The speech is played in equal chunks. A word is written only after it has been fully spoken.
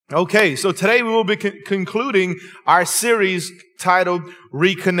Okay, so today we will be concluding our series titled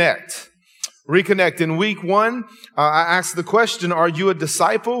Reconnect. Reconnect. In week 1, I asked the question, are you a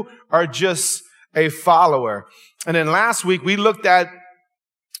disciple or just a follower? And then last week we looked at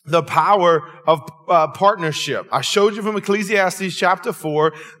the power of partnership. I showed you from Ecclesiastes chapter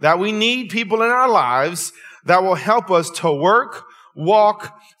 4 that we need people in our lives that will help us to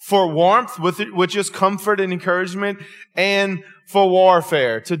walk for warmth, which is comfort and encouragement, and for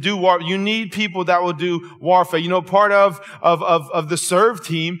warfare, to do war. You need people that will do warfare. You know, part of the serve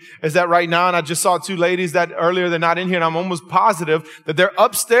team is that right now, and I just saw 2 ladies that earlier, they're not in here, and I'm almost positive that they're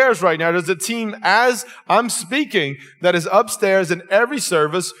upstairs right now. There's a team as I'm speaking that is upstairs in every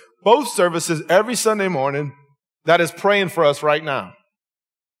service, both services every Sunday morning, that is praying for us right now.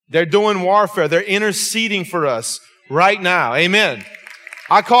 They're doing warfare. They're interceding for us right now. Amen.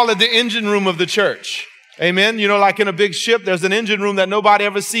 I call it the engine room of the church. Amen. You know, like in a big ship, there's an engine room that nobody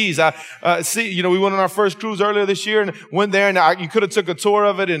ever sees. We went on our first cruise earlier this year and went there, and you could have took a tour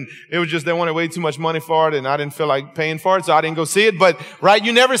of it, and it was just, they wanted way too much money for it, and I didn't feel like paying for it, so I didn't go see it. But, right,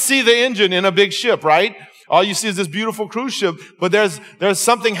 you never see the engine in a big ship, right? All you see is this beautiful cruise ship, but there's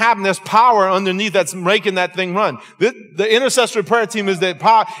something happening. There's power underneath that's making that thing run. The intercessory prayer team is the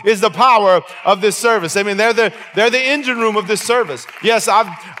power of this service. I mean, they're the engine room of this service. Yes,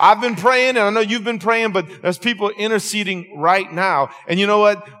 I've been praying, and I know you've been praying, but there's people interceding right now. And you know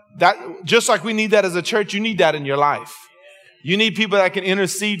what? That just like we need that as a church, you need that in your life. You need people that can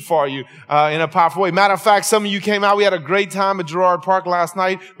intercede for you in a powerful way. Matter of fact, some of you came out. We had a great time at Girard Park last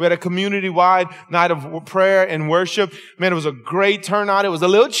night. We had a community-wide night of prayer and worship. Man, it was a great turnout. It was a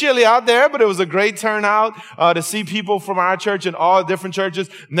little chilly out there, but it was a great turnout to see people from our church and all different churches.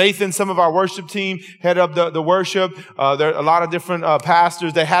 Nathan, some of our worship team, head up the worship. There are a lot of different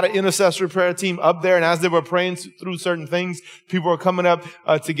pastors. They had an intercessory prayer team up there, and as they were praying through certain things, people were coming up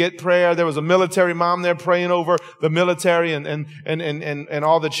to get prayer. There was a military mom there praying over the military and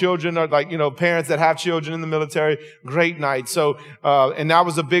all the children, are like, you know, parents that have children in the military. Great night. So, and that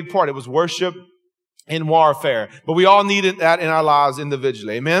was a big part. It was worship and warfare. But we all needed that in our lives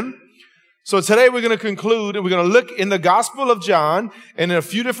individually. Amen? So today we're going to conclude, and we're going to look in the Gospel of John and in a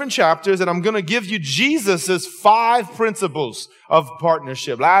few different chapters, and I'm going to give you Jesus's 5 principles of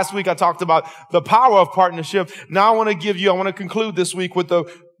partnership. Last week I talked about the power of partnership. Now I want to conclude this week with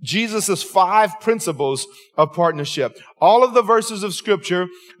Jesus' 5 principles of partnership. All of the verses of scripture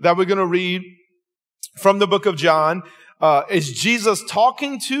that we're going to read from the book of John is Jesus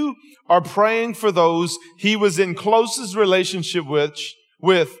talking to or praying for those he was in closest relationship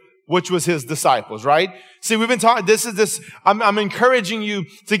with, which was his disciples, right? See, we've been talking, I'm encouraging you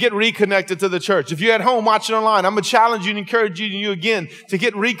to get reconnected to the church. If you're at home watching online, I'm going to challenge you and encourage you again to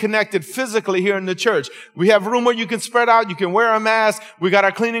get reconnected physically here in the church. We have room where you can spread out. You can wear a mask. We got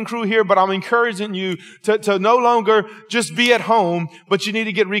our cleaning crew here, but I'm encouraging you to no longer just be at home, but you need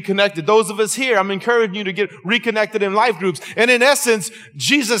to get reconnected. Those of us here, I'm encouraging you to get reconnected in life groups. And in essence,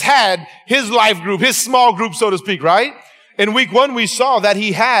 Jesus had his life group, his small group, so to speak, right? In week 1, we saw that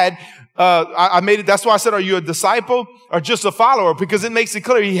he had, that's why I said, are you a disciple or just a follower? Because it makes it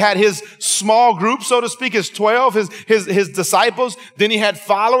clear he had his small group, so to speak, his 12, his disciples. Then he had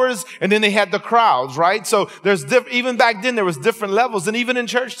followers, and then they had the crowds, right? So even back then, there was different levels. And even in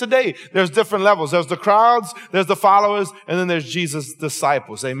church today, there's different levels. There's the crowds, there's the followers, and then there's Jesus'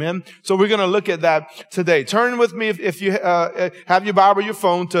 disciples. Amen. So we're going to look at that today. Turn with me, if you have your Bible or your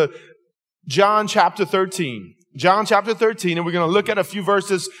phone, to John chapter 13. John chapter 13, and we're going to look at a few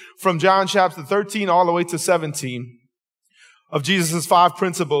verses from John chapter 13 all the way to 17 of Jesus' 5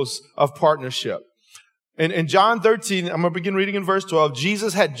 principles of partnership. In John 13, I'm going to begin reading in verse 12.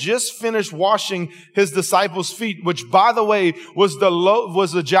 Jesus had just finished washing his disciples' feet, which, by the way, was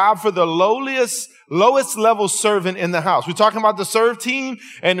the job for the lowest level servant in the house. We're talking about the serve team,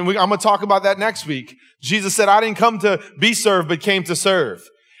 and I'm going to talk about that next week. Jesus said, I didn't come to be served, but came to serve.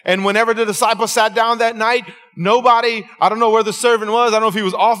 And whenever the disciples sat down that night, I don't know where the servant was. I don't know if he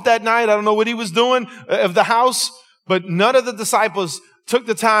was off that night. I don't know what he was doing of the house, but none of the disciples took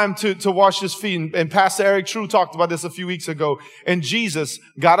the time to wash his feet. And Pastor Eric True talked about this a few weeks ago. And Jesus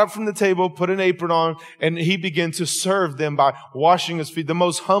got up from the table, put an apron on, and he began to serve them by washing his feet. The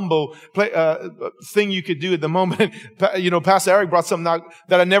most humble thing you could do at the moment. You know, Pastor Eric brought something out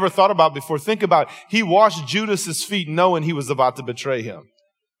that I never thought about before. Think about it. He washed Judas's feet knowing he was about to betray him.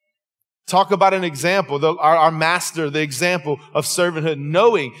 Talk about an example, our master, the example of servanthood,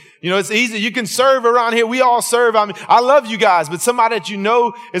 knowing, you know, it's easy. You can serve around here. We all serve. I mean, I love you guys, but somebody that you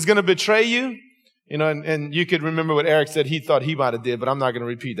know is going to betray you, you know, and you could remember what Eric said he thought he might have did, but I'm not going to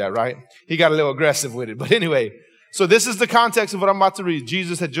repeat that, right? He got a little aggressive with it. But anyway, So this is the context of what I'm about to read.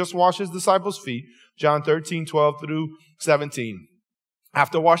 Jesus had just washed his disciples' feet, John 13, 12 through 17.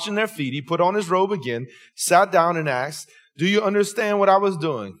 After washing their feet, he put on his robe again, sat down and asked, do you understand what I was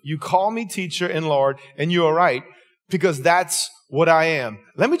doing? You call me teacher and Lord, and you are right, because that's what I am.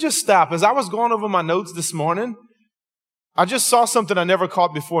 Let me just stop. As I was going over my notes this morning, I just saw something I never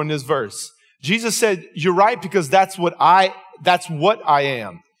caught before in this verse. Jesus said, you're right, because that's what I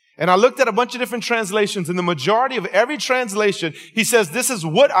am. And I looked at a bunch of different translations, and the majority of every translation, he says, this is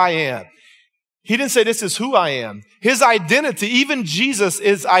what I am. He didn't say this is who I am. His identity, even Jesus,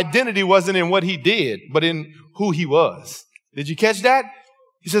 his identity wasn't in what he did, but in who he was. Did you catch that?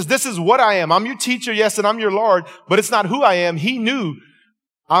 He says, this is what I am. I'm your teacher, yes, and I'm your Lord, but it's not who I am. He knew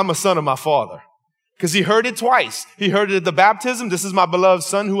I'm a son of my Father. Because he heard it twice. He heard it at the baptism. This is my beloved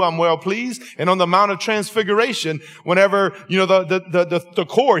son who I'm well pleased. And on the Mount of Transfiguration, whenever, the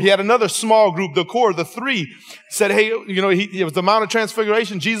core, he had another small group, the core, the three said, hey, it was the Mount of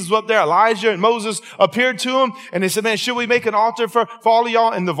Transfiguration. Jesus was up there. Elijah and Moses appeared to him. And they said, man, should we make an altar for all of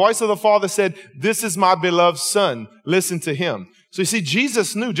y'all? And the voice of the Father said, this is my beloved son. Listen to him. So you see,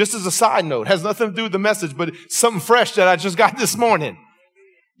 Jesus knew, just as a side note, has nothing to do with the message, but something fresh that I just got this morning.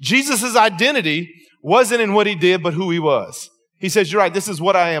 Jesus' identity wasn't in what he did, but who he was. He says, you're right, this is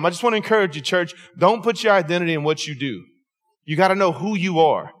what I am. I just want to encourage you, church, don't put your identity in what you do. You got to know who you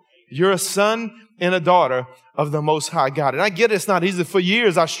are. You're a son and a daughter of the Most High God. And I get it's not easy. For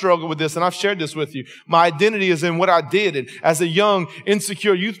years, I struggled with this, and I've shared this with you. My identity is in what I did. And as a young,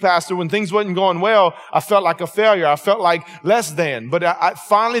 insecure youth pastor, when things wasn't going well, I felt like a failure. I felt like less than. But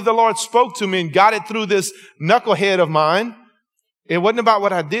finally, the Lord spoke to me and got it through this knucklehead of mine. It wasn't about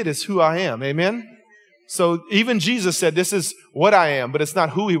what I did. It's who I am. Amen? So even Jesus said, this is what I am, but it's not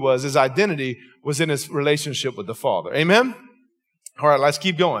who he was. His identity was in his relationship with the Father. Amen? All right, let's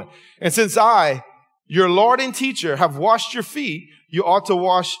keep going. And since I, your Lord and teacher, have washed your feet, you ought to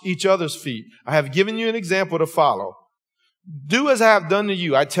wash each other's feet. I have given you an example to follow. Do as I have done to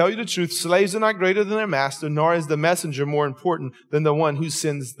you. I tell you the truth, slaves are not greater than their master, nor is the messenger more important than the one who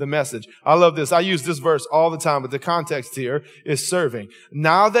sends the message. I love this. I use this verse all the time, but the context here is serving.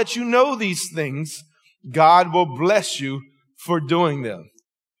 Now that you know these things, God will bless you for doing them.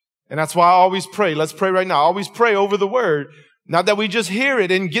 And that's why I always pray. Let's pray right now. I always pray over the word. Not that we just hear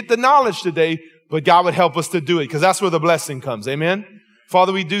it and get the knowledge today, but God would help us to do it, because that's where the blessing comes. Amen?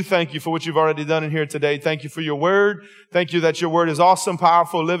 Father, we do thank you for what you've already done in here today. Thank you for your word. Thank you that your word is awesome,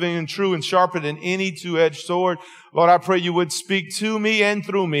 powerful, living, and true, and sharper than any two-edged sword. Lord, I pray you would speak to me and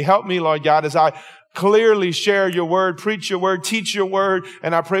through me. Help me, Lord God, as I clearly share your word, preach your word, teach your word,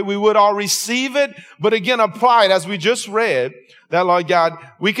 and I pray we would all receive it, but again, apply it as we just read, that, Lord God,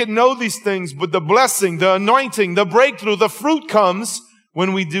 we can know these things, but the blessing, the anointing, the breakthrough, the fruit comes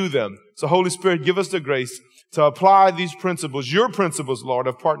when we do them. So Holy Spirit, give us the grace to apply these principles, your principles, Lord,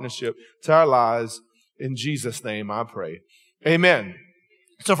 of partnership to our lives. In Jesus' name I pray. Amen.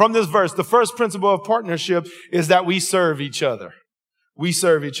 So from this verse, the first principle of partnership is that we serve each other. We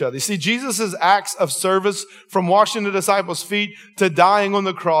serve each other. You see, Jesus' acts of service, from washing the disciples' feet to dying on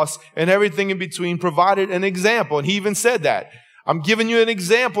the cross and everything in between, provided an example. And he even said that. I'm giving you an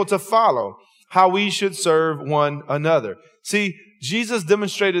example to follow how we should serve one another. See, Jesus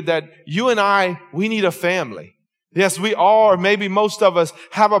demonstrated that you and I, we need a family. Yes, we all, or maybe most of us,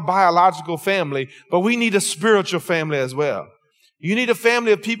 have a biological family, but we need a spiritual family as well. You need a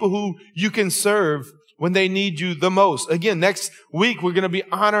family of people who you can serve when they need you the most. Again, next week, we're going to be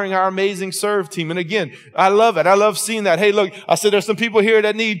honoring our amazing serve team. And again, I love it. I love seeing that. Hey, look, I said there's some people here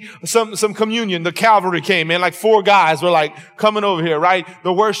that need some communion. The Calvary came, man, like 4 guys were like coming over here, right?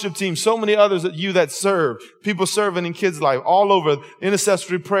 The worship team, so many others that you that serve, people serving in kids' life, all over,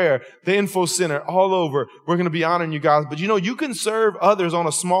 intercessory prayer, the info center, all over. We're going to be honoring you guys. But you can serve others on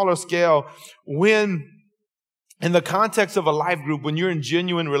a smaller scale when, in the context of a life group, when you're in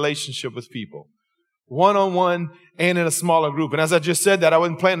genuine relationship with people. One-on-one and in a smaller group. And as I just said that, I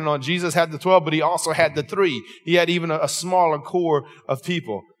wasn't planning on. Jesus had the 12, but he also had the 3. He had even a smaller core of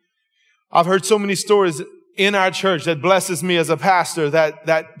people. I've heard so many stories in our church that blesses me as a pastor,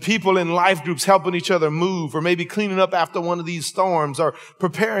 that people in life groups helping each other move, or maybe cleaning up after one of these storms, or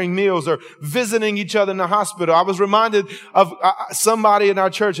preparing meals, or visiting each other in the hospital. I was reminded of somebody in our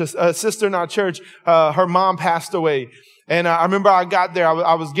church, a sister in our church, her mom passed away. And I remember I got there,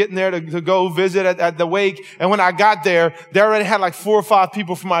 I was getting there to go visit at the wake. And when I got there, they already had like 4 or 5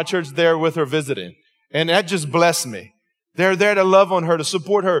 people from our church there with her visiting. And that just blessed me. They're there to love on her, to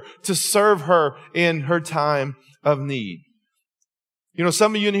support her, to serve her in her time of need. You know,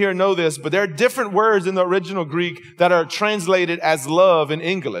 some of you in here know this, but there are different words in the original Greek that are translated as love in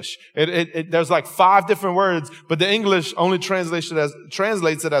English. There's like 5 different words, but the English only translates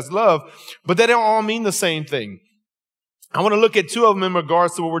it as love, but they don't all mean the same thing. I want to look at 2 of them in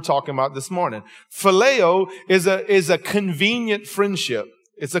regards to what we're talking about this morning. Phileo is a convenient friendship.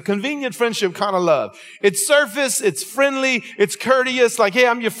 It's a convenient friendship kind of love. It's surface, it's friendly, it's courteous, like, hey,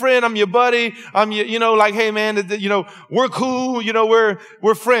 I'm your friend, I'm your buddy, I'm your, like, hey man, we're cool,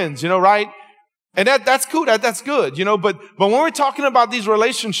 we're friends, right? And that's cool, that's good, but when we're talking about these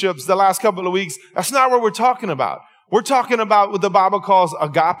relationships the last couple of weeks, that's not what we're talking about. We're talking about what the Bible calls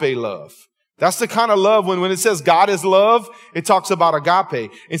agape love. That's the kind of love when it says God is love, it talks about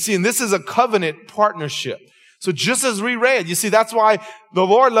agape. And see, and this is a covenant partnership. So just as we read, you see, that's why the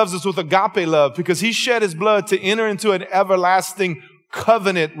Lord loves us with agape love, because he shed his blood to enter into an everlasting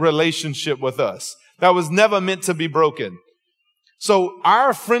covenant relationship with us that was never meant to be broken. So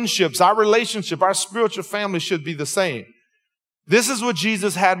our friendships, our relationship, our spiritual family should be the same. This is what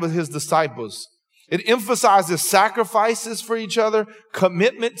Jesus had with his disciples. It emphasizes sacrifices for each other,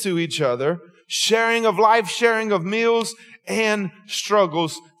 commitment to each other, sharing of life, sharing of meals, and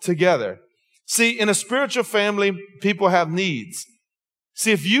struggles together. See, in a spiritual family, people have needs.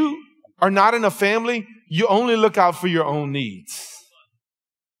 See, if you are not in a family, you only look out for your own needs.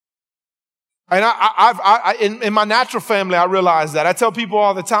 And in my natural family, I realize that. I tell people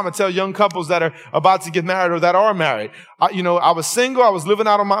all the time, I tell young couples that are about to get married or that are married. I was single, I was living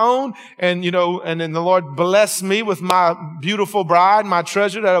out on my own, and then the Lord blessed me with my beautiful bride, my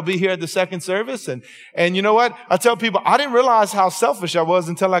treasure that'll be here at the second service. And you know what? I tell people, I didn't realize how selfish I was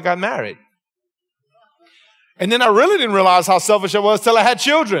until I got married. And then I really didn't realize how selfish I was till I had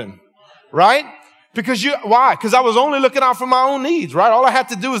children, right? Why? Because I was only looking out for my own needs, right? All I had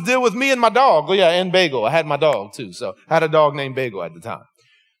to do was deal with me and my dog. Oh yeah, and Bagel. I had my dog too. So I had a dog named Bagel at the time,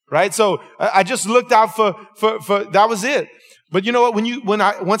 right? So I just looked out for that was it. But you know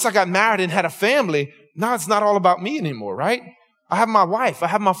what? Once I got married and had a family, now it's not all about me anymore, right? I have my wife. I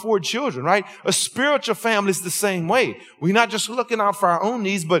have my 4 children, right? A spiritual family is the same way. We're not just looking out for our own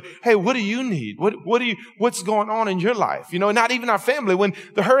needs, but hey, what do you need? What's going on in your life? Not even our family. When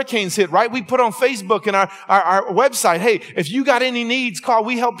the hurricanes hit, right? We put on Facebook and our website, hey, if you got any needs, call.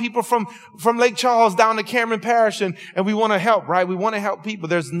 We help people from Lake Charles down to Cameron Parish, and we want to help, right? We want to help people.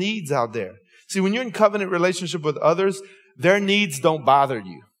 There's needs out there. See, when you're in covenant relationship with others, their needs don't bother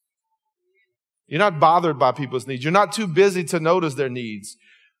you. You're not bothered by people's needs. You're not too busy to notice their needs.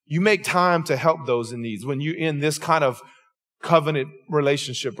 You make time to help those in needs when you're in this kind of covenant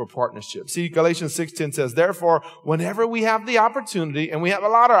relationship or partnership. See, Galatians 6:10 says, therefore, whenever we have the opportunity, and we have a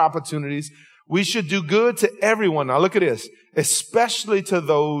lot of opportunities, we should do good to everyone. Now look at this, especially to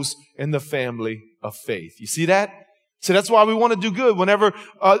those in the family of faith. You see that? So that's why we want to do good. Whenever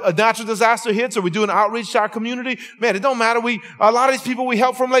a natural disaster hits or we do an outreach to our community, man, it don't matter. A lot of these people we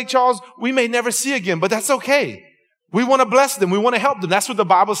help from Lake Charles, we may never see again, but that's okay. We want to bless them. We want to help them. That's what the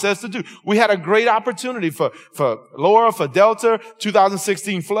Bible says to do. We had a great opportunity for Laura, for Delta,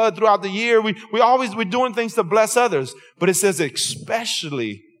 2016 flood throughout the year. We're doing things to bless others, but it says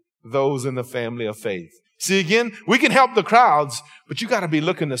especially those in the family of faith. See, again, we can help the crowds, but you got to be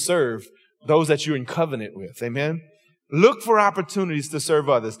looking to serve those that you're in covenant with. Amen. Look for opportunities to serve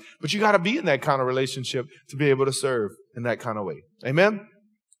others, but you got to be in that kind of relationship to be able to serve in that kind of way. Amen.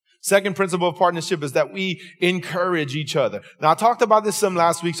 Second principle of partnership is that we encourage each other. Now, I talked about this some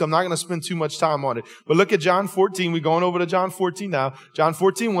last week, so I'm not going to spend too much time on it. But look at John 14. We're going over to John 14 now. John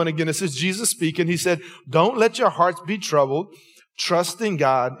 14:1 again. This is Jesus speaking. He said, don't let your hearts be troubled. Trust in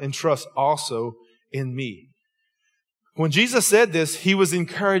God and trust also in me. When Jesus said this, he was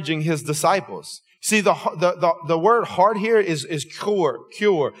encouraging his disciples. See, the word heart here is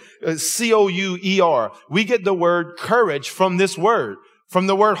cure, C-O-U-E-R. We get the word courage from this word. From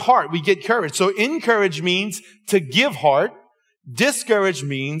the word heart, we get courage. So encourage means to give heart. Discourage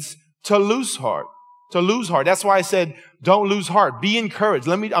means to lose heart. To lose heart. That's why I said, don't lose heart. Be encouraged.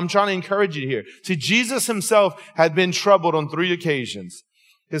 I'm trying to encourage you here. See, Jesus himself had been troubled on 3 occasions.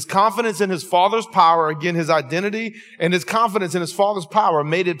 His confidence in his Father's power, again, his identity and his confidence in his Father's power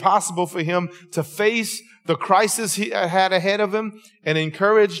made it possible for him to face the crisis he had ahead of him and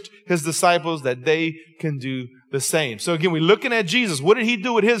encouraged his disciples that they can do the same. So again, we're looking at Jesus. What did he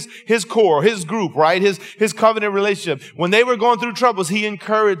do with his core, his group, right? His covenant relationship. When they were going through troubles, he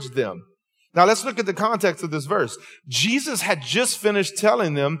encouraged them. Now let's look at the context of this verse. Jesus had just finished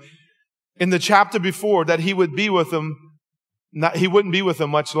telling them in the chapter before that he would be with them he wouldn't be with them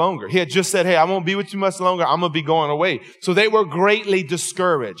much longer. He had just said, hey, I won't be with you much longer. I'm going to be going away. So they were greatly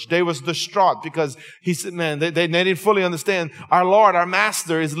discouraged. They was distraught because he said, man, they didn't fully understand our Lord, our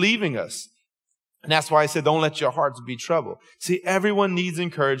Master is leaving us. And that's why I said, don't let your hearts be troubled. See, everyone needs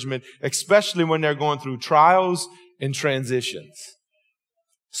encouragement, especially when they're going through trials and transitions.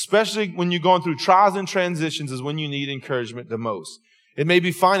 Especially when you're going through trials and transitions is when you need encouragement the most. It may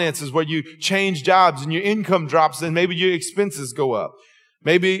be finances where you change jobs and your income drops and maybe your expenses go up.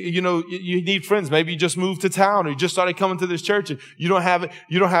 Maybe, you need friends. Maybe you just moved to town or you just started coming to this church and you don't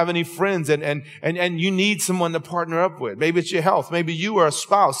have any friends and you need someone to partner up with. Maybe it's your health. Maybe you or a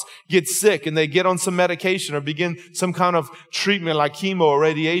spouse get sick and they get on some medication or begin some kind of treatment like chemo or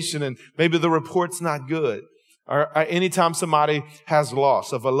radiation and maybe the report's not good. Or anytime somebody has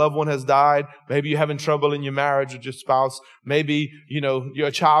loss, if a loved one has died, maybe you're having trouble in your marriage with your spouse. Maybe,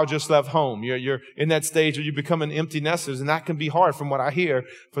 your child just left home. You're in that stage where you become an empty nesters, and that can be hard from what I hear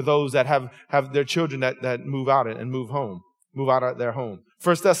for those that have their children that move out and move out of their home.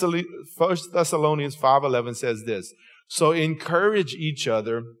 1 Thessalonians 5:11 says this, so encourage each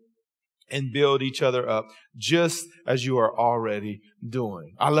other and build each other up just as you are already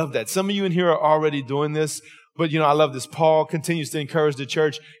doing. I love that. Some of you in here are already doing this. But, I love this. Paul continues to encourage the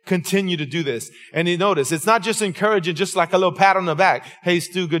church, continue to do this. And you notice, it's not just encouraging, just like a little pat on the back. Hey,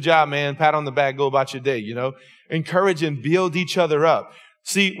 Stu, good job, man. Pat on the back, go about your day, Encourage and build each other up.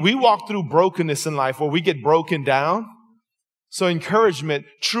 See, we walk through brokenness in life where we get broken down. So encouragement,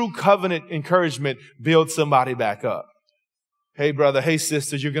 true covenant encouragement, builds somebody back up. Hey, brother, hey,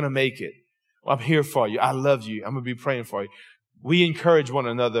 sister, you're going to make it. I'm here for you. I love you. I'm going to be praying for you. We encourage one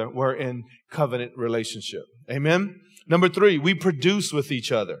another. We're in covenant relationship. Amen. Number 3, we produce with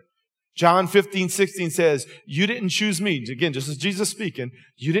each other. John 15:16 says, you didn't choose me. Again, just as Jesus speaking,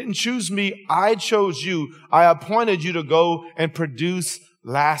 you didn't choose me. I chose you. I appointed you to go and produce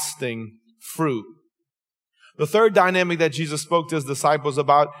lasting fruit. The third dynamic that Jesus spoke to his disciples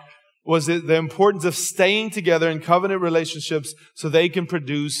about was the importance of staying together in covenant relationships so they can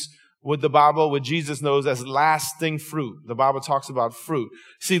produce what Jesus knows as lasting fruit. The Bible talks about fruit.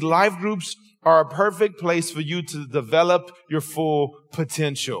 See, life groups are a perfect place for you to develop your full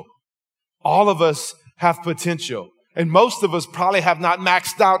potential. All of us have potential, and most of us probably have not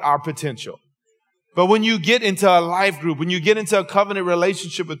maxed out our potential. But when you get into a life group, when you get into a covenant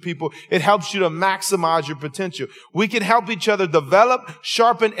relationship with people, it helps you to maximize your potential. We can help each other develop,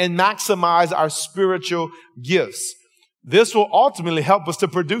 sharpen, and maximize our spiritual gifts. This will ultimately help us to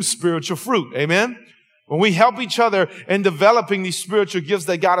produce spiritual fruit. Amen. When we help each other in developing these spiritual gifts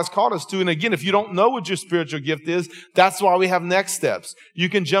that God has called us to. And again, if you don't know what your spiritual gift is, that's why we have Next Steps. You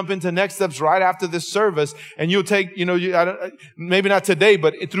can jump into Next Steps right after this service and you'll take, maybe not today,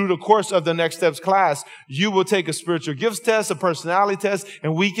 but through the course of the Next Steps class, you will take a spiritual gifts test, a personality test,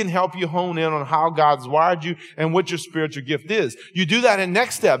 and we can help you hone in on how God's wired you and what your spiritual gift is. You do that in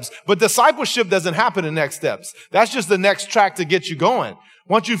Next Steps, but discipleship doesn't happen in Next Steps. That's just the next track to get you going.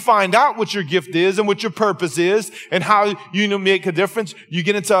 Once you find out what your gift is and what your purpose is and how you make a difference, you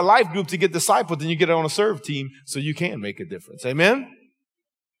get into a life group to get discipled and you get on a serve team so you can make a difference. Amen?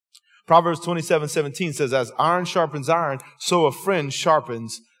 Proverbs 27:17 says, as iron sharpens iron, so a friend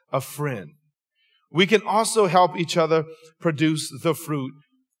sharpens a friend. We can also help each other produce the fruit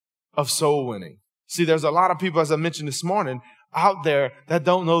of soul winning. See, there's a lot of people, as I mentioned this morning, out there that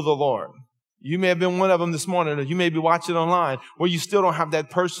don't know the Lord. You may have been one of them this morning, or you may be watching online where you still don't have that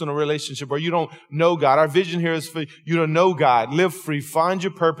personal relationship, or you don't know God. Our vision here is for you to know God, live free, find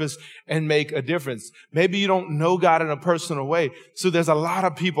your purpose, and make a difference. Maybe you don't know God in a personal way. So there's a lot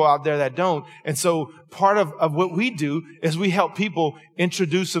of people out there that don't. And so part of what we do is we help people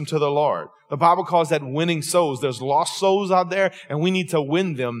introduce them to the Lord. The Bible calls that winning souls. There's lost souls out there, and we need to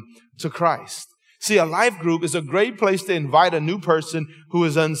win them to Christ. See, a life group is a great place to invite a new person who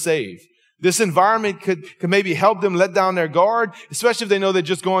is unsaved. This environment could maybe help them let down their guard, especially if they know they're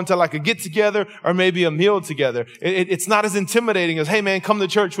just going to like a get together or maybe a meal together. It's not as intimidating as, hey man, come to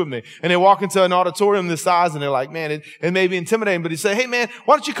church with me. And they walk into an auditorium this size and they're like, man, it may be intimidating, but he say, hey man,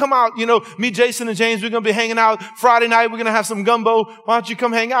 why don't you come out? Me, Jason and James, we're going to be hanging out Friday night. We're going to have some gumbo. Why don't you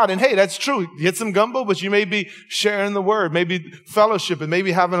come hang out? And hey, that's true. Get some gumbo, but you may be sharing the word, maybe fellowship and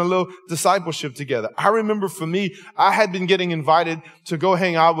maybe having a little discipleship together. I remember for me, I had been getting invited to go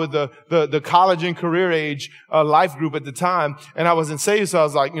hang out with the college and career age life group at the time, and I wasn't saved, so I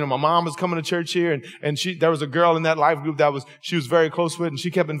was like, my mom was coming to church here, and there was a girl in that life group she was very close with, and she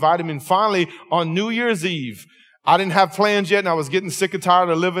kept inviting me. And finally, on New Year's Eve, I didn't have plans yet, and I was getting sick and tired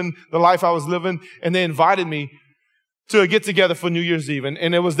of living the life I was living, and they invited me to a get together for New Year's Eve, and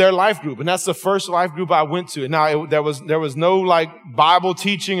it was their life group, and that's the first life group I went to. Now there was no like Bible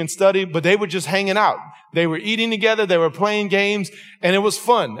teaching and study, but they were just hanging out. They were eating together, they were playing games, and it was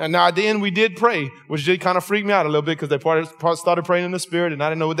fun. And now at the end we did pray, which did kind of freak me out a little bit because they started praying in the Spirit, and I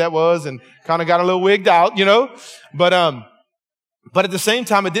didn't know what that was, and kind of got a little wigged out, you know. But at the same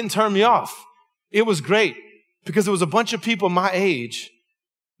time, it didn't turn me off. It was great because it was a bunch of people my age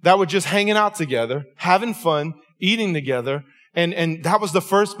that were just hanging out together, having fun, eating together. And that was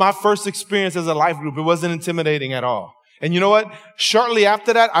my first experience as a life group. It wasn't intimidating at all. And you know what? Shortly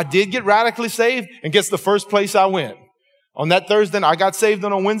after that, I did get radically saved, and guess the first place I went. On that Thursday, I got saved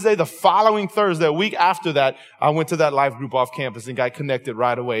on a Wednesday. The following Thursday, a week after that, I went to that life group off campus and got connected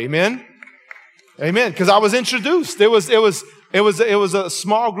right away. Amen? Amen. Because I was introduced. It was a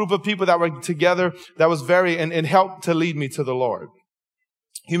small group of people that were together that was and helped to lead me to the Lord.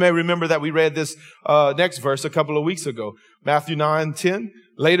 You may remember that we read this next verse a couple of weeks ago, Matthew 9:10.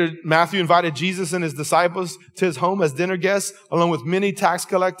 Later, Matthew invited Jesus and his disciples to his home as dinner guests, along with many tax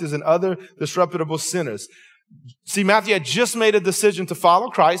collectors and other disreputable sinners. See, Matthew had just made a decision to follow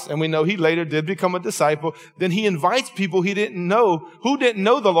Christ, and we know he later did become a disciple. Then he invites people who didn't know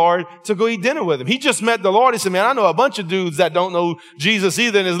the Lord to go eat dinner with him. He just met the Lord. He said, man, I know a bunch of dudes that don't know Jesus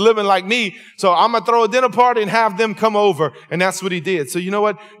either and is living like me, so I'm going to throw a dinner party and have them come over. And that's what he did. So you know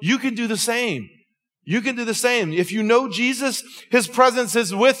what? You can do the same. You can do the same. If you know Jesus, his presence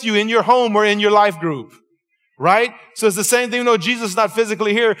is with you in your home or in your life group. Right? So it's the same thing. You know, Jesus is not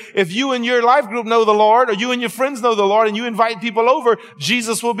physically here. If you and your life group know the Lord, or you and your friends know the Lord, and you invite people over,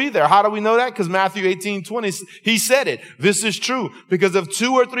 Jesus will be there. How do we know that? Because Matthew 18:20, he said it. This is true. Because if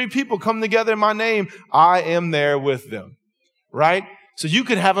 2 or 3 people come together in my name, I am there with them. Right? So you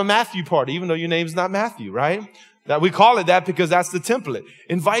can have a Matthew party, even though your name's not Matthew, right? That we call it that because that's the template.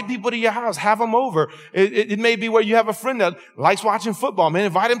 Invite people to your house. Have them over. It may be where you have a friend that likes watching football, man.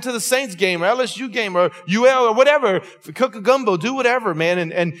 Invite him to the Saints game or LSU game or UL or whatever. Cook a gumbo. Do whatever,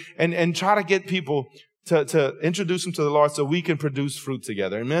 man. And try to get people to introduce them to the Lord so we can produce fruit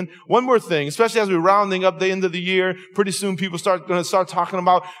together. Amen. One more thing, especially as we're rounding up the end of the year, pretty soon people going to start talking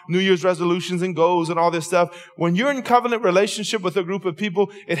about New Year's resolutions and goals and all this stuff. When you're in covenant relationship with a group of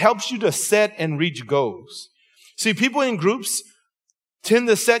people, it helps you to set and reach goals. See, people in groups tend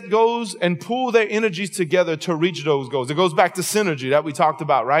to set goals and pool their energies together to reach those goals. It goes back to synergy that we talked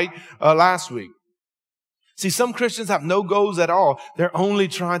about, right? Last week. See, some Christians have no goals at all. They're only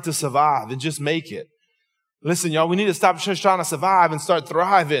trying to survive and just make it. Listen, y'all, we need to stop just trying to survive and start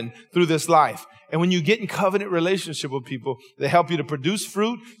thriving through this life. And when you get in covenant relationship with people, they help you to produce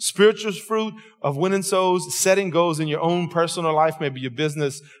fruit, spiritual fruit of winning souls, setting goals in your own personal life, maybe your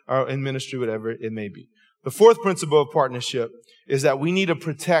business or in ministry, whatever it may be. The fourth principle of partnership is that we need to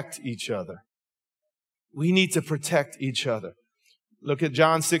protect each other. We need to protect each other. Look at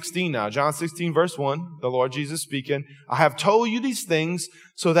John 16 now. John 16 verse 1, the Lord Jesus speaking. I have told you these things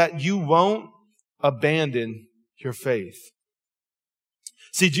so that you won't abandon your faith.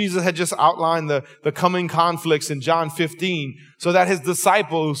 See, Jesus had just outlined the coming conflicts in John 15 so that his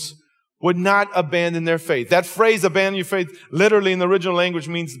disciples would not abandon their faith. That phrase, abandon your faith, literally in the original language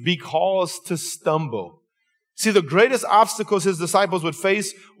means be caused to stumble. See, the greatest obstacles his disciples would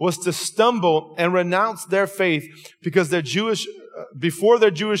face was to stumble and renounce their faith because before their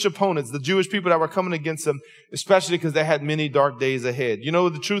Jewish opponents, the Jewish people that were coming against them, especially because they had many dark days ahead. You know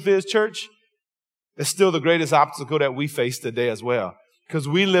what the truth is, church? It's still the greatest obstacle that we face today as well. Because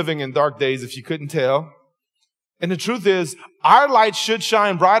we're living in dark days, if you couldn't tell. And the truth is, our light should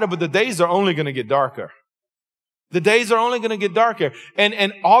shine brighter, but the days are only going to get darker. The days are only going to get darker.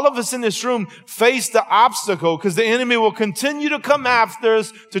 And all of us in this room face the obstacle because the enemy will continue to come after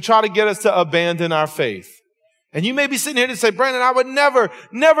us to try to get us to abandon our faith. And you may be sitting here to say, Brandon, I would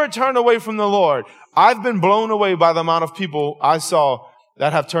never turn away from the Lord. I've been blown away by the amount of people I saw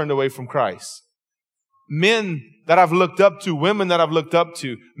that have turned away from Christ. Men that I've looked up to, women that I've looked up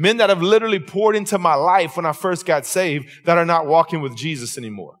to, men that have literally poured into my life when I first got saved that are not walking with Jesus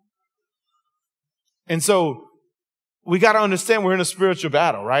anymore. And so we got to understand we're in a spiritual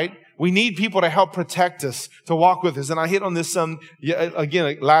battle, right? We need people to help protect us, to walk with us. And I hit on this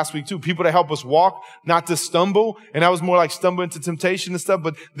again last week too. People to help us walk, not to stumble. And that was more like stumble into temptation and stuff.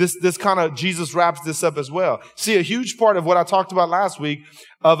 But this kind of, Jesus wraps this up as well. See, a huge part of what I talked about last week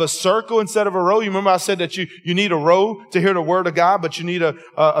of a circle instead of a row. You remember I said that you need a row to hear the word of God, but you need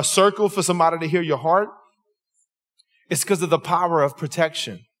a circle for somebody to hear your heart. It's because of the power of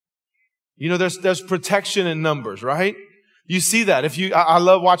protection. You know, there's protection in numbers, right? You see that. I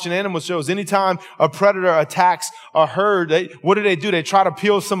love watching animal shows. Anytime a predator attacks a herd, what do? They try to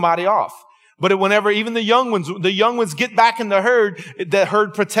peel somebody off. But whenever even the young ones get back in the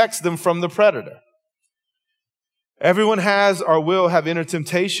herd protects them from the predator. Everyone has or will have inner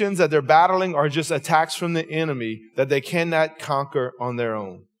temptations that they're battling or just attacks from the enemy that they cannot conquer on their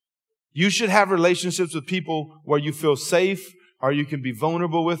own. You should have relationships with people where you feel safe, or you can be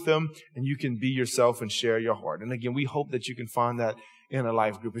vulnerable with them and you can be yourself and share your heart. And again, we hope that you can find that in a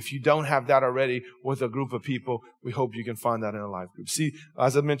life group. If you don't have that already with a group of people, we hope you can find that in a life group. See,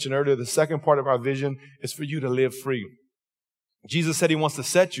 as I mentioned earlier, the second part of our vision is for you to live free. Jesus said he wants to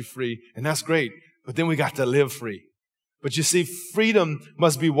set you free, and that's great, but then we got to live free. But you see, freedom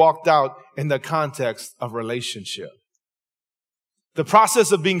must be walked out in the context of relationship. The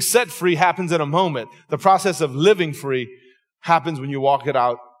process of being set free happens in a moment. The process of living free happens when you walk it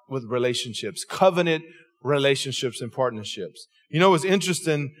out with relationships, covenant relationships and partnerships. You know, it's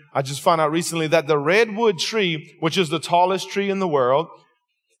interesting. I just found out recently that the redwood tree, which is the tallest tree in the world,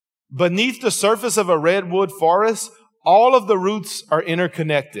 beneath the surface of a redwood forest, all of the roots are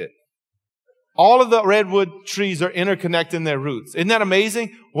interconnected. All of the redwood trees are interconnected in their roots. Isn't that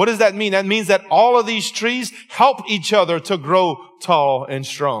amazing? What does that mean? That means that all of these trees help each other to grow tall and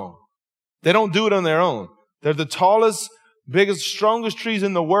strong. They don't do it on their own. They're the tallest, biggest, strongest trees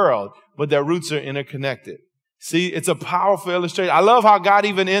in the world, but their roots are interconnected. See, it's a powerful illustration. I love how God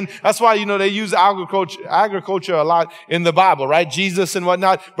that's why, they use agriculture a lot in the Bible, right? Jesus and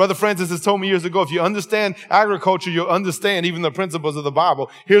whatnot. Brother Francis has told me years ago, if you understand agriculture, you'll understand even the principles of the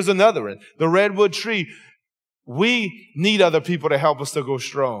Bible. Here's another one. The redwood tree. We need other people to help us to go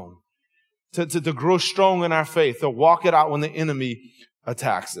strong, to grow strong in our faith, to walk it out when the enemy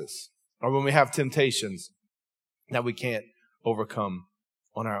attacks us or when we have temptations that we can't overcome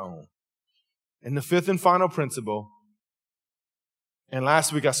on our own. And the fifth and final principle, and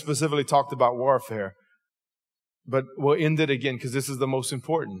last week I specifically talked about warfare, but we'll end it again because this is the most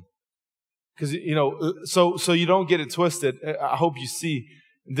important. Because, so you don't get it twisted. I hope you see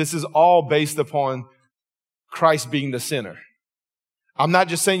this is all based upon Christ being the center. I'm not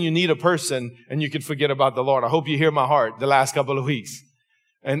just saying you need a person and you can forget about the Lord. I hope you hear my heart the last couple of weeks.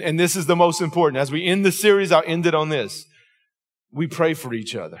 And this is the most important. As we end the series, I'll end it on this. We pray for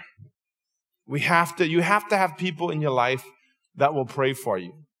each other. You have to have people in your life that will pray for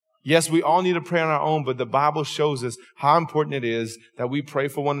you. Yes, we all need to pray on our own, but the Bible shows us how important it is that we pray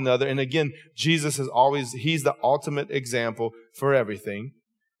for one another. And again, Jesus he's the ultimate example for everything.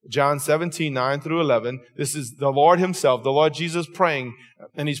 John 17:9-11. This is the Lord himself, the Lord Jesus praying,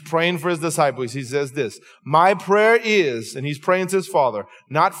 and he's praying for his disciples. He says this, my prayer is, and he's praying to his Father,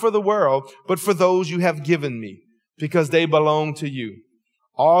 not for the world, but for those you have given me, because they belong to you.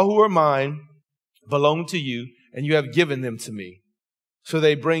 All who are mine belong to you, and you have given them to me, so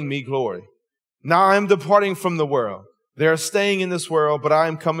they bring me glory. Now I am departing from the world. They are staying in this world, but I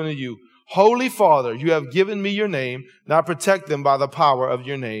am coming to you. Holy Father, you have given me your name. Now protect them by the power of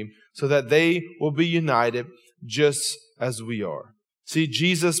your name, so that they will be united just as we are. See,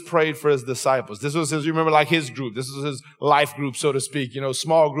 Jesus prayed for his disciples. This was his group. This was his life group, so to speak.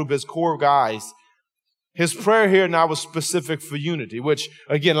 Small group, his core guys. His prayer here now was specific for unity, which,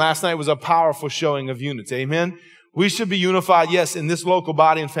 again, last night was a powerful showing of unity. Amen? We should be unified, yes, in this local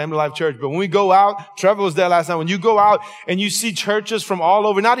body and Family Life Church. But when we go out, Trevor was there last night, when you go out and you see churches from all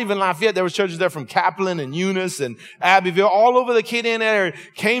over, not even Lafayette, there were churches there from Kaplan and Eunice and Abbeville, all over the KDN area,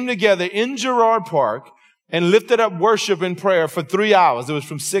 came together in Girard Park and lifted up worship and prayer for 3 hours. It was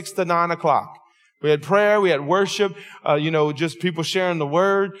from 6 to 9 o'clock. We had prayer, we had worship, just people sharing the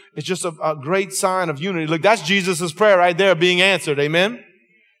word. It's just a great sign of unity. Look, that's Jesus' prayer right there being answered. Amen?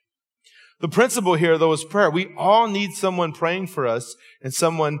 The principle here, though, is prayer. We all need someone praying for us and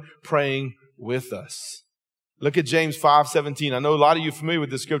someone praying with us. Look at James 5:17. I know a lot of you are familiar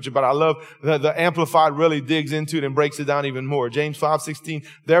with this scripture, but I love the Amplified really digs into it and breaks it down even more. James 5:16,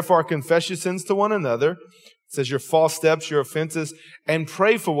 therefore confess your sins to one another. It says your false steps, your offenses, and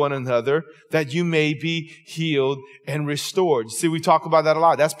pray for one another that you may be healed and restored. See, we talk about that a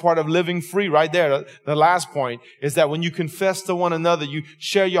lot. That's part of living free right there. The last point is that when you confess to one another, you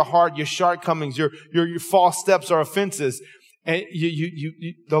share your heart, your shortcomings, your false steps or offenses, and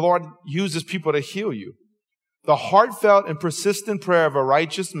the Lord uses people to heal you. The heartfelt and persistent prayer of a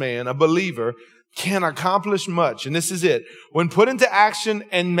righteous man, a believer, can accomplish much. And this is it. When put into action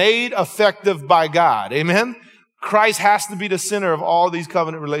and made effective by God. Amen? Christ has to be the center of all these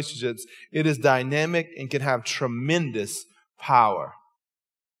covenant relationships. It is dynamic and can have tremendous power.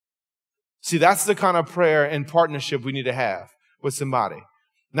 See, that's the kind of prayer and partnership we need to have with somebody.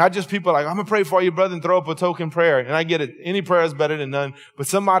 Not just people like, I'm going to pray for you, brother, and throw up a token prayer. And I get it. Any prayer is better than none. But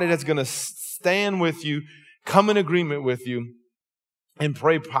somebody that's going to stand with you, come in agreement with you, and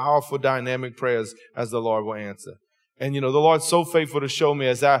pray powerful, dynamic prayers as the Lord will answer. And, the Lord's so faithful to show me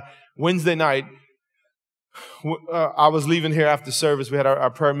as Wednesday night, I was leaving here after service. We had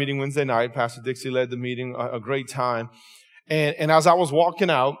our prayer meeting Wednesday night. Pastor Dixie led the meeting, a great time. And as I was walking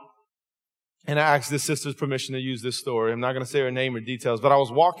out, and I asked this sister's permission to use this story. I'm not going to say her name or details, but I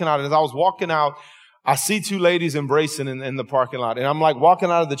was walking out, and as I was walking out, I see two ladies embracing in the parking lot. And I'm like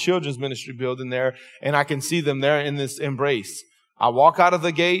walking out of the children's ministry building there, and I can see them there in this embrace. I walk out of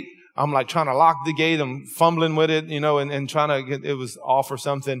the gate. I'm like trying to lock the gate. I'm fumbling with it, and trying to get it was off or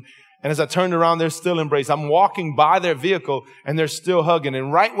something. And as I turned around, they're still embraced. I'm walking by their vehicle, and they're still hugging.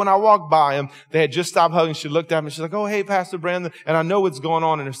 And right when I walked by them, they had just stopped hugging. She looked at me. She's like, "Oh, hey, Pastor Brandon." And I know what's going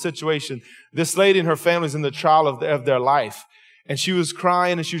on in her situation. This lady and her family's in the trial of their life. And she was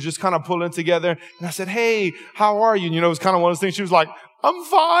crying, and she was just kind of pulling it together. And I said, "Hey, how are you?" And, it was kind of one of those things. She was like, "I'm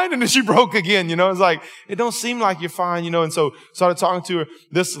fine." And then she broke again. It's like, it don't seem like you're fine, And so started talking to her.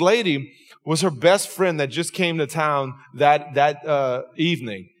 This lady was her best friend that just came to town that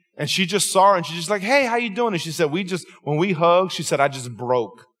evening. And she just saw her, and she's just like, "Hey, how you doing?" And she said, when we hugged, she said, "I just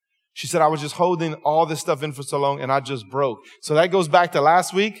broke." She said, "I was just holding all this stuff in for so long, and I just broke." So that goes back to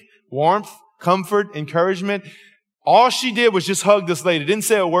last week. Warmth, comfort, encouragement. All she did was just hug this lady. Didn't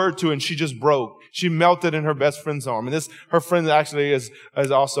say a word to her, and she just broke. She melted in her best friend's arm. And her friend actually is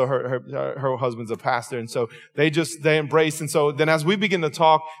also her husband's a pastor. And so they embraced. And so then as we begin to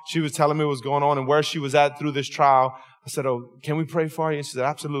talk, she was telling me what was going on and where she was at through this trial. I said, "Oh, can we pray for you?" And she said,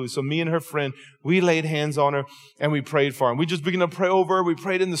 "Absolutely." So me and her friend, we laid hands on her and we prayed for her. And we just began to pray over her. We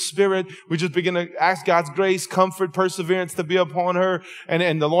prayed in the Spirit. We just began to ask God's grace, comfort, perseverance to be upon her.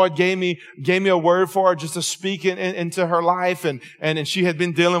 And the Lord gave me a word for her just to speak into her life. And she had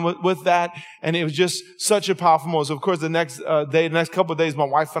been dealing with that. And it was just such a powerful moment. So of course, the next couple of days, my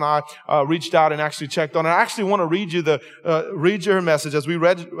wife and I reached out and actually checked on her. I actually want to read you her message as we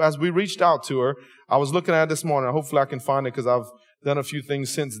reached out to her. I was looking at it this morning. Hopefully I can find it because I've done a few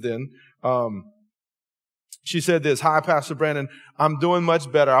things since then. She said this: "Hi, Pastor Brandon. I'm doing much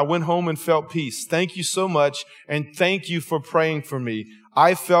better. I went home and felt peace. Thank you so much. And thank you for praying for me.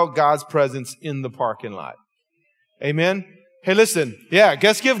 I felt God's presence in the parking lot." Amen. Hey, listen. Yeah,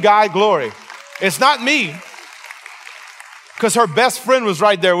 let's give God glory. It's not me, because her best friend was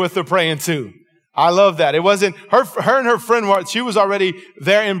right there with her praying too. I love that. It wasn't her and her friend. She was already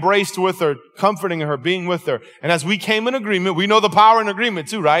there, embraced with her, comforting her, being with her. And as we came in agreement, we know the power in agreement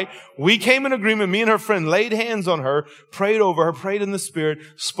too, right? We came in agreement. Me and her friend laid hands on her, prayed over her, prayed in the Spirit,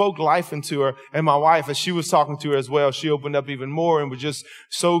 spoke life into her. And my wife, as she was talking to her as well, she opened up even more and was just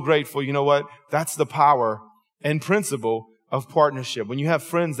so grateful. You know what? That's the power and principle of partnership. When you have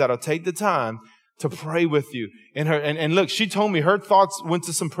friends that'll take the time to pray with you. And look, she told me her thoughts went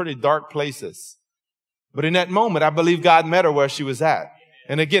to some pretty dark places. But in that moment, I believe God met her where she was at.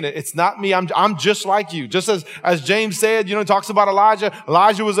 And again, it's not me. I'm just like you. Just as James said, talks about Elijah.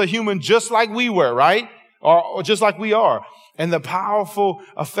 Elijah was a human just like we were, right? Or just like we are. And the powerful,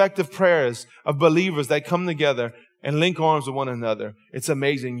 effective prayers of believers that come together and link arms with one another. It's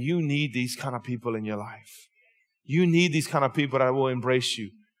amazing. You need these kind of people in your life. You need these kind of people that will embrace you,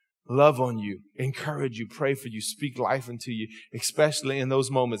 love on you, encourage you, pray for you, speak life into you, especially in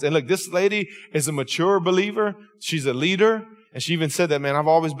those moments. And look, this lady is a mature believer. She's a leader. And she even said that, "Man, I've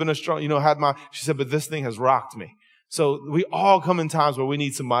always been a strong, she said, but this thing has rocked me." So we all come in times where we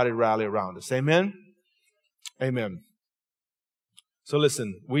need somebody to rally around us. Amen? Amen. So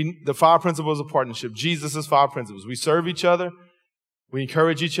listen, the 5 principles of partnership, Jesus' 5 principles. We serve each other. We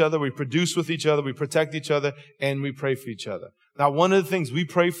encourage each other. We produce with each other. We protect each other. And we pray for each other. Now, one of the things we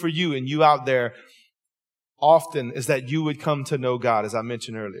pray for you and you out there often is that you would come to know God, as I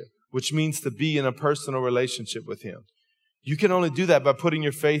mentioned earlier, which means to be in a personal relationship with Him. You can only do that by putting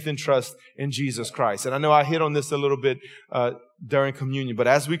your faith and trust in Jesus Christ. And I know I hit on this a little bit during communion, but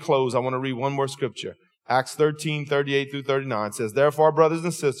as we close, I want to read one more scripture. Acts 13, 38 through 39 says, "Therefore, brothers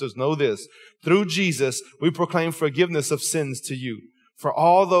and sisters, know this. Through Jesus, we proclaim forgiveness of sins to you. For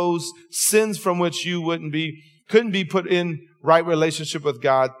all those sins from which you couldn't be put in right relationship with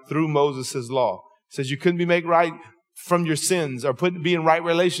God through Moses' law." It says you couldn't be made right from your sins or be in right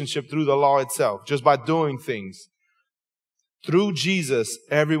relationship through the law itself, just by doing things. Through Jesus,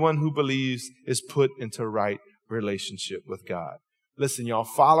 everyone who believes is put into right relationship with God. Listen, y'all,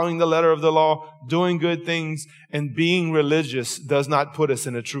 following the letter of the law, doing good things, and being religious does not put us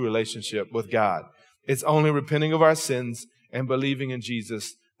in a true relationship with God. It's only repenting of our sins and believing in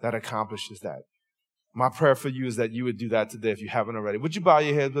Jesus that accomplishes that. My prayer for you is that you would do that today if you haven't already. Would you bow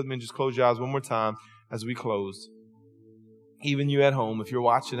your heads with me and just close your eyes one more time as we close? Even you at home, if you're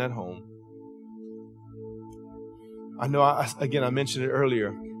watching at home. I know, I mentioned it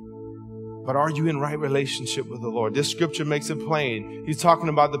earlier, but are you in right relationship with the Lord? This scripture makes it plain. He's talking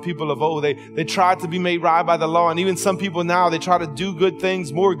about the people of old. They tried to be made right by the law. And even some people now, they try to do good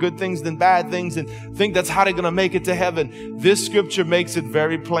things, more good things than bad things, and think that's how they're going to make it to heaven. This scripture makes it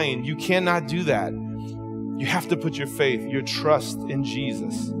very plain. You cannot do that. You have to put your faith, your trust in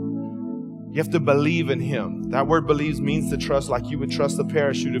Jesus. You have to believe in him. That word believes means to trust, like you would trust a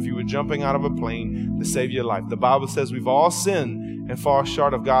parachute if you were jumping out of a plane to save your life. The Bible says we've all sinned and fall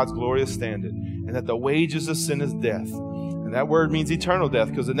short of God's glorious standard, and that the wages of sin is death. And that word means eternal death,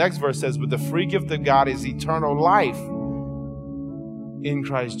 because the next verse says, but the free gift of God is eternal life in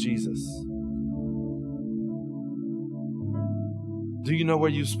Christ Jesus. Do you know where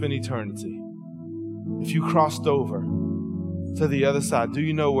you spend eternity? If you crossed over to the other side, do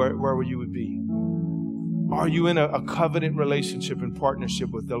you know where you would be? Are you in a covenant relationship and partnership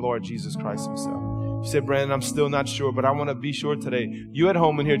with the Lord Jesus Christ himself? You say, Brandon, I'm still not sure, but I want to be sure today. You at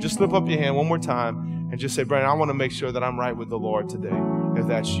home in here, just slip up your hand one more time and just say, Brandon, I want to make sure that I'm right with the Lord today, if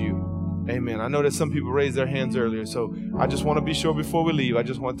that's you. Amen. I know that some people raised their hands earlier, so I just want to be sure before we leave. I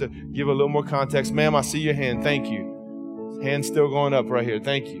just want to give a little more context. Ma'am, I see your hand. Thank you. Hand's still going up right here.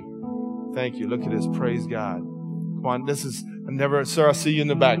 Thank you. Thank you. Look at this. Praise God. Come on. Sir, I see you in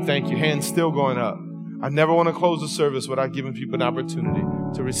the back. Thank you. Hand's still going up. I never want to close the service without giving people an opportunity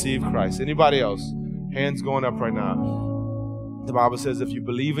to receive Christ. Anybody else? Hands going up right now. The Bible says if you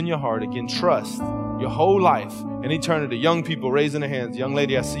believe in your heart, again, trust your whole life and eternity. Young people raising their hands. Young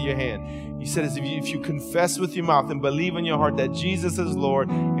lady, I see your hand. He said, if you confess with your mouth and believe in your heart that Jesus is Lord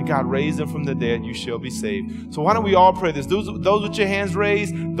and God raised him from the dead, you shall be saved. So why don't we all pray this? Those with your hands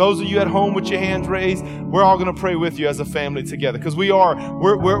raised, those of you at home with your hands raised, we're all going to pray with you as a family together, because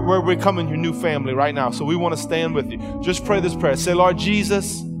we're becoming your new family right now. So we want to stand with you. Just pray this prayer. Say, Lord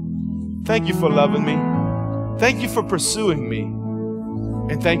Jesus, thank you for loving me. Thank you for pursuing me.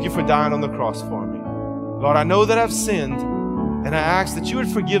 And thank you for dying on the cross for me. Lord, I know that I've sinned, and I ask that you would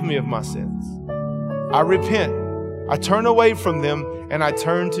forgive me of my sins. I repent. I turn away from them, and I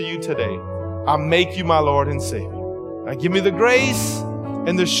turn to you today. I make you my Lord and Savior. Now give me the grace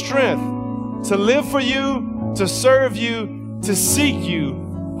and the strength to live for you, to serve you, to seek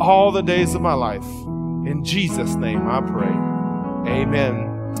you all the days of my life. In Jesus' name I pray. Amen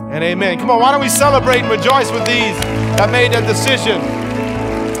and amen. Come on, why don't we celebrate and rejoice with these that made that decision.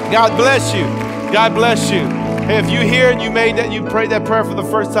 God bless you. God bless you. Hey, if you're here and you prayed that prayer for the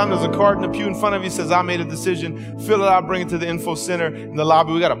first time, there's a card in the pew in front of you that says, I made a decision. Fill it out, bring it to the info center in the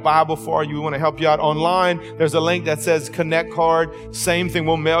lobby. We got a Bible for you. We want to help you out online. There's a link that says Connect card. Same thing.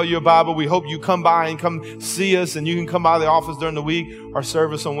 We'll mail you a Bible. We hope you come by and come see us, and you can come by the office during the week, our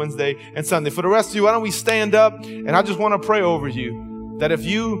service on Wednesday and Sunday. For the rest of you, why don't we stand up? And I just want to pray over you that if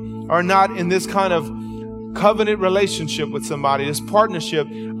you are not in this kind of covenant relationship with somebody, this partnership,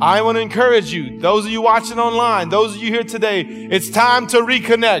 I want to encourage you, those of you watching online, those of you here today, it's time to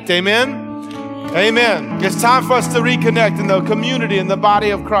reconnect. Amen? Amen. It's time for us to reconnect in the community, in the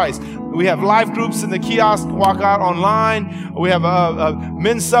body of Christ. We have life groups in the kiosk, walk out online. We have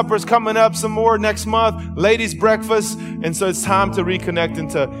men's suppers coming up some more next month, ladies' breakfast. And so it's time to reconnect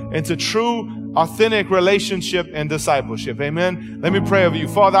into true authentic relationship and discipleship. Amen. Let me pray over you.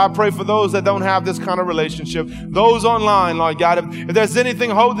 Father, I pray for those that don't have this kind of relationship, those online, Lord God, if there's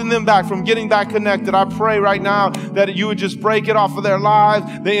anything holding them back from getting back connected, I pray right now that you would just break it off of their lives,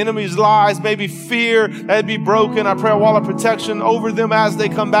 the enemy's lies, maybe fear, that'd be broken. I pray a wall of protection over them as they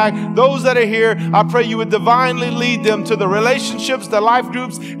come back. Those that are here, I pray you would divinely lead them to the relationships, the life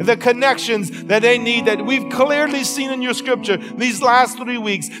groups, the connections that they need, that we've clearly seen in your scripture these last 3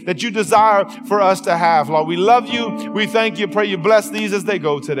 weeks that you desire for us to have. Lord, we love you. We thank you. Pray you bless these as they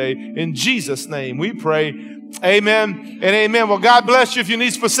go today. In Jesus' name we pray. Amen and amen. Well, God bless you. If you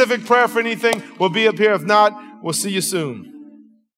need specific prayer for anything, we'll be up here. If not, we'll see you soon.